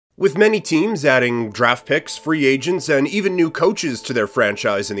With many teams adding draft picks, free agents, and even new coaches to their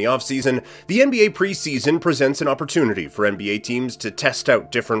franchise in the offseason, the NBA preseason presents an opportunity for NBA teams to test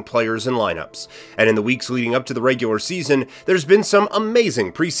out different players and lineups. And in the weeks leading up to the regular season, there's been some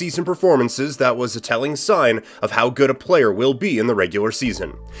amazing preseason performances that was a telling sign of how good a player will be in the regular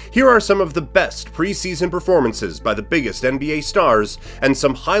season. Here are some of the best preseason performances by the biggest NBA stars, and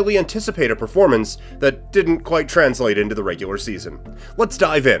some highly anticipated performance that didn't quite translate into the regular season. Let's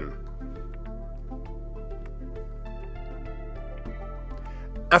dive in.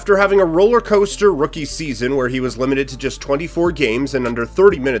 After having a roller coaster rookie season where he was limited to just 24 games and under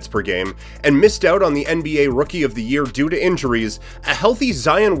 30 minutes per game, and missed out on the NBA Rookie of the Year due to injuries, a healthy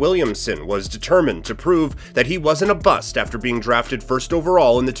Zion Williamson was determined to prove that he wasn't a bust after being drafted first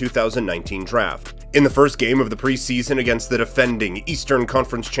overall in the 2019 draft. In the first game of the preseason against the defending Eastern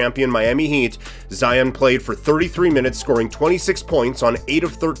Conference champion Miami Heat, Zion played for 33 minutes, scoring 26 points on 8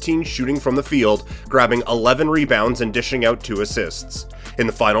 of 13 shooting from the field, grabbing 11 rebounds and dishing out 2 assists. In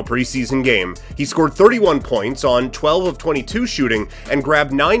the final preseason game, he scored 31 points on 12 of 22 shooting and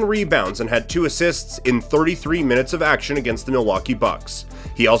grabbed 9 rebounds and had 2 assists in 33 minutes of action against the Milwaukee Bucks.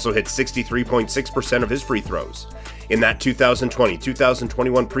 He also hit 63.6% of his free throws. In that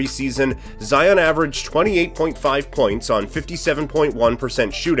 2020-2021 preseason, Zion averaged 28.5 points on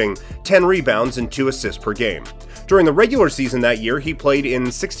 57.1% shooting, 10 rebounds, and 2 assists per game. During the regular season that year, he played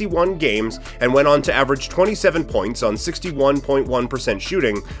in 61 games and went on to average 27 points on 61.1%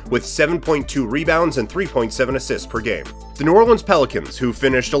 shooting, with 7.2 rebounds and 3.7 assists per game. The New Orleans Pelicans, who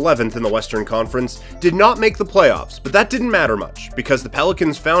finished 11th in the Western Conference, did not make the playoffs, but that didn't matter much, because the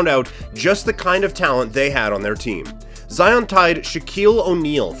Pelicans found out just the kind of talent they had on their team. Zion tied Shaquille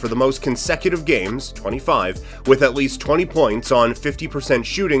O'Neal for the most consecutive games, 25, with at least 20 points on 50%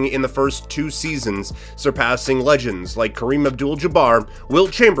 shooting in the first 2 seasons, surpassing legends like Kareem Abdul-Jabbar,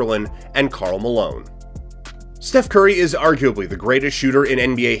 Wilt Chamberlain, and Karl Malone. Steph Curry is arguably the greatest shooter in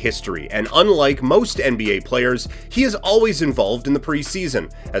NBA history, and unlike most NBA players, he is always involved in the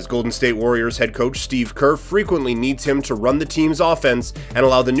preseason, as Golden State Warriors head coach Steve Kerr frequently needs him to run the team's offense and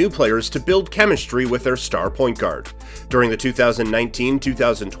allow the new players to build chemistry with their star point guard. During the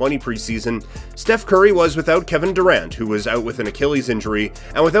 2019-2020 preseason, Steph Curry was without Kevin Durant, who was out with an Achilles injury,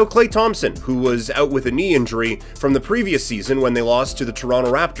 and without Klay Thompson, who was out with a knee injury from the previous season when they lost to the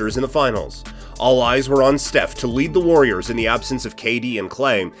Toronto Raptors in the finals. All eyes were on Steph to lead the Warriors in the absence of KD and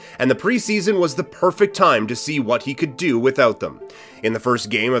Klay, and the preseason was the perfect time to see what he could do without them. In the first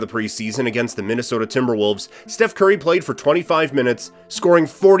game of the preseason against the Minnesota Timberwolves, Steph Curry played for 25 minutes, scoring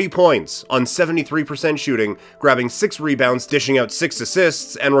 40 points on 73% shooting, grabbing 6 rebounds, dishing out 6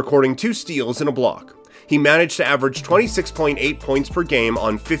 assists, and recording 2 steals and a block. He managed to average 26.8 points per game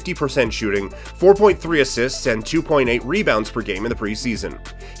on 50% shooting, 4.3 assists, and 2.8 rebounds per game in the preseason.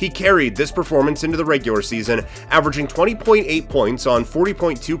 He carried this performance into the regular season, averaging 20.8 points on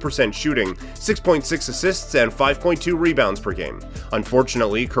 40.2% shooting, 6.6 assists, and 5.2 rebounds per game.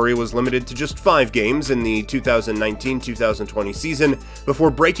 Unfortunately, Curry was limited to just 5 games in the 2019-2020 season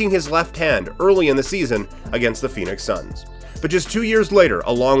before breaking his left hand early in the season against the Phoenix Suns. But just 2 years later,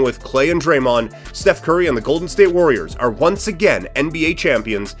 along with Klay and Draymond, Steph Curry and the Golden State Warriors are once again NBA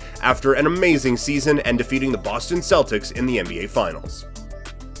champions after an amazing season and defeating the Boston Celtics in the NBA Finals.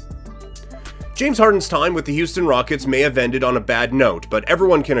 James Harden's time with the Houston Rockets may have ended on a bad note, but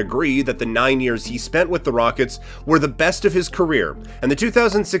everyone can agree that the 9 years he spent with the Rockets were the best of his career, and the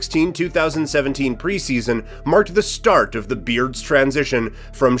 2016-2017 preseason marked the start of the Beard's transition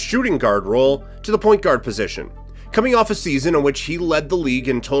from shooting guard role to the point guard position. Coming off a season in which he led the league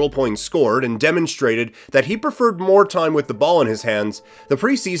in total points scored and demonstrated that he preferred more time with the ball in his hands, the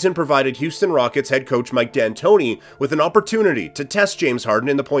preseason provided Houston Rockets head coach Mike D'Antoni with an opportunity to test James Harden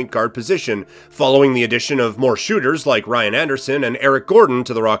in the point guard position, following the addition of more shooters like Ryan Anderson and Eric Gordon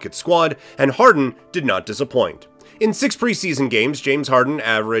to the Rockets squad, and Harden did not disappoint. In 6 preseason games, James Harden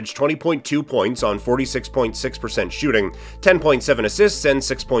averaged 20.2 points on 46.6% shooting, 10.7 assists, and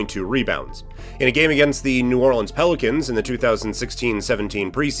 6.2 rebounds. In a game against the New Orleans Pelicans in the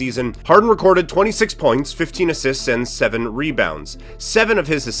 2016-17 preseason, Harden recorded 26 points, 15 assists, and 7 rebounds. 7 of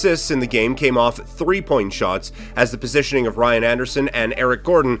his assists in the game came off 3-point shots, as the positioning of Ryan Anderson and Eric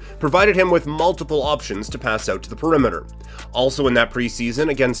Gordon provided him with multiple options to pass out to the perimeter. Also in that preseason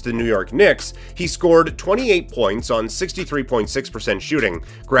against the New York Knicks, he scored 28 points on 63.6% shooting,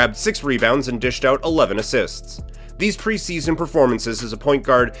 grabbed 6 rebounds, and dished out 11 assists. These preseason performances as a point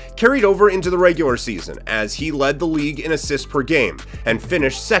guard carried over into the regular season, as he led the league in assists per game and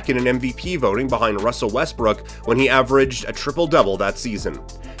finished second in MVP voting behind Russell Westbrook when he averaged a triple-double that season.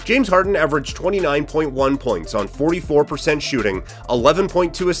 James Harden averaged 29.1 points on 44% shooting,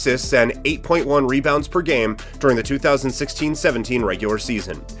 11.2 assists, and 8.1 rebounds per game during the 2016-17 regular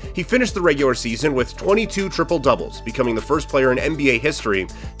season. He finished the regular season with 22 triple-doubles, becoming the first player in NBA history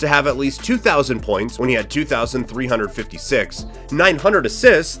to have at least 2,000 points when he had 2,356, 900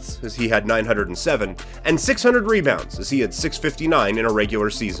 assists, as he had 907, and 600 rebounds, as he had 659 in a regular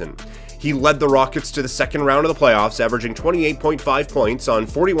season. He led the Rockets to the second round of the playoffs, averaging 28.5 points on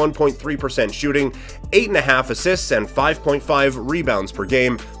 41.3% shooting, 8.5 assists, and 5.5 rebounds per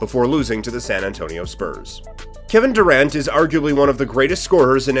game before losing to the San Antonio Spurs. Kevin Durant is arguably one of the greatest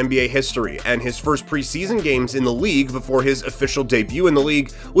scorers in NBA history, and his first preseason games in the league before his official debut in the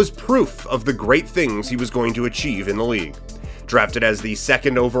league was proof of the great things he was going to achieve in the league. Drafted as the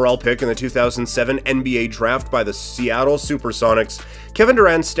second overall pick in the 2007 NBA draft by the Seattle Supersonics, Kevin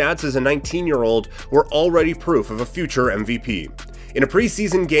Durant's stats as a 19-year-old were already proof of a future MVP. In a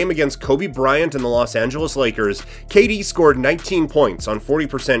preseason game against Kobe Bryant and the Los Angeles Lakers, KD scored 19 points on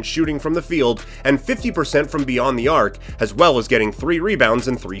 40% shooting from the field and 50% from beyond the arc, as well as getting 3 rebounds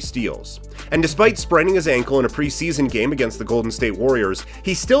and 3 steals. And despite spraining his ankle in a preseason game against the Golden State Warriors,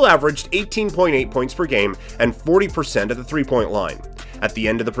 he still averaged 18.8 points per game and 40% at the three-point line. At the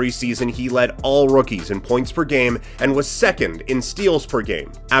end of the preseason, he led all rookies in points per game and was second in steals per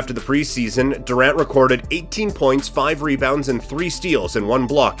game. After the preseason, Durant recorded 18 points, 5 rebounds, and 3 steals and 1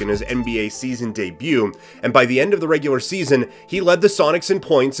 block in his NBA season debut, and by the end of the regular season, he led the Sonics in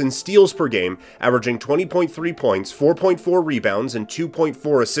points and steals per game, averaging 20.3 points, 4.4 rebounds, and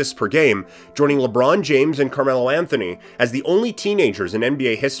 2.4 assists per game, joining LeBron James and Carmelo Anthony as the only teenagers in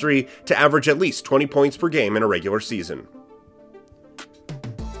NBA history to average at least 20 points per game in a regular season.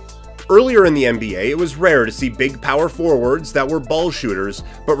 Earlier in the NBA, it was rare to see big power forwards that were ball shooters,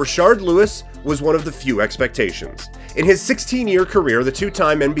 but Rashard Lewis was one of the few expectations. In his 16-year career, the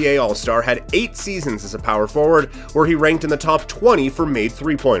two-time NBA All-Star had 8 seasons as a power forward, where he ranked in the top 20 for made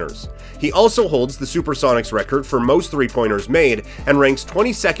three-pointers. He also holds the Supersonics record for most three-pointers made and ranks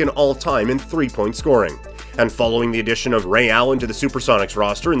 22nd all-time in three-point scoring. And following the addition of Ray Allen to the Supersonics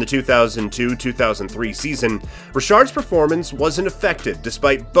roster in the 2002-2003 season, Rashard's performance wasn't affected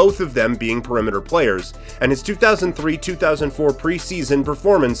despite both of them being perimeter players, and his 2003-2004 preseason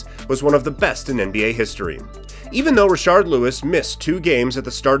performance was one of the best in NBA history. Even though Rashard Lewis missed 2 games at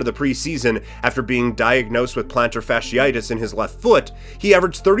the start of the preseason after being diagnosed with plantar fasciitis in his left foot, he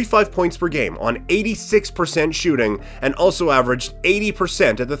averaged 35 points per game on 86% shooting and also averaged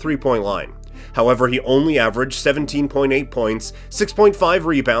 80% at the three-point line. However, he only averaged 17.8 points, 6.5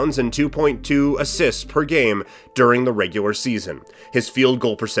 rebounds, and 2.2 assists per game during the regular season. His field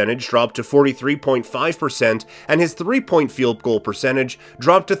goal percentage dropped to 43.5%, and his three-point field goal percentage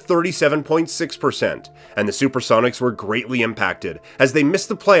dropped to 37.6%. And the Supersonics were greatly impacted, as they missed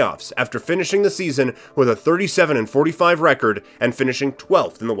the playoffs after finishing the season with a 37-45 record and finishing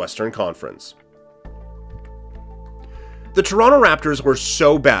 12th in the Western Conference. The Toronto Raptors were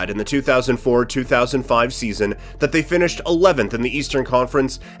so bad in the 2004-2005 season that they finished 11th in the Eastern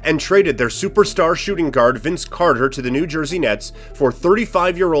Conference and traded their superstar shooting guard Vince Carter to the New Jersey Nets for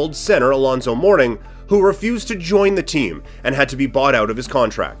 35-year-old center Alonzo Mourning, who refused to join the team and had to be bought out of his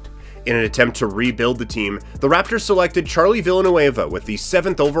contract. In an attempt to rebuild the team, the Raptors selected Charlie Villanueva with the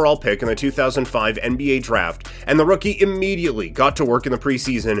 7th overall pick in the 2005 NBA draft, and the rookie immediately got to work in the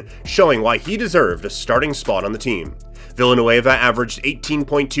preseason, showing why he deserved a starting spot on the team. Villanueva averaged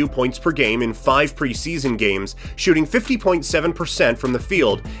 18.2 points per game in 5 preseason games, shooting 50.7% from the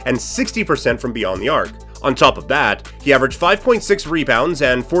field and 60% from beyond the arc. On top of that, he averaged 5.6 rebounds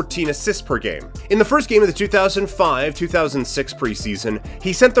and 14 assists per game. In the first game of the 2005-2006 preseason,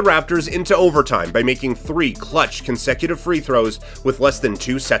 he sent the Raptors into overtime by making 3 clutch consecutive free throws with less than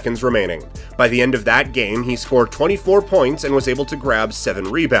 2 seconds remaining. By the end of that game, he scored 24 points and was able to grab 7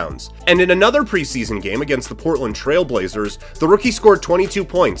 rebounds. And in another preseason game against the Portland Trail Blazers, the rookie scored 22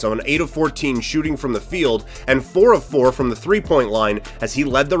 points on 8 of 14 shooting from the field and 4 of 4 from the three-point line as he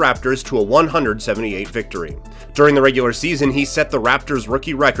led the Raptors to a 178 victory. During the regular season, he set the Raptors'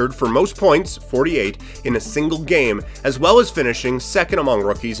 rookie record for most points, 48, in a single game, as well as finishing second among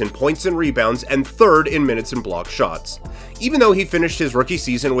rookies in points and rebounds and third in minutes and block shots. Even though he finished his rookie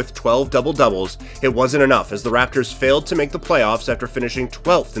season with 12 double-doubles, it wasn't enough as the Raptors failed to make the playoffs after finishing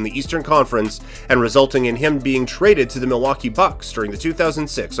 12th in the Eastern Conference and resulting in him being traded to the Milwaukee Bucks during the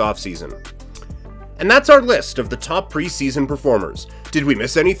 2006 offseason. And that's our list of the top preseason performers. Did we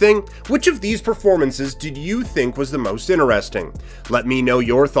miss anything? Which of these performances did you think was the most interesting? Let me know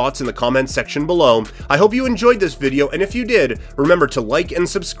your thoughts in the comments section below. I hope you enjoyed this video, and if you did, remember to like and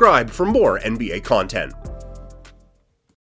subscribe for more NBA content.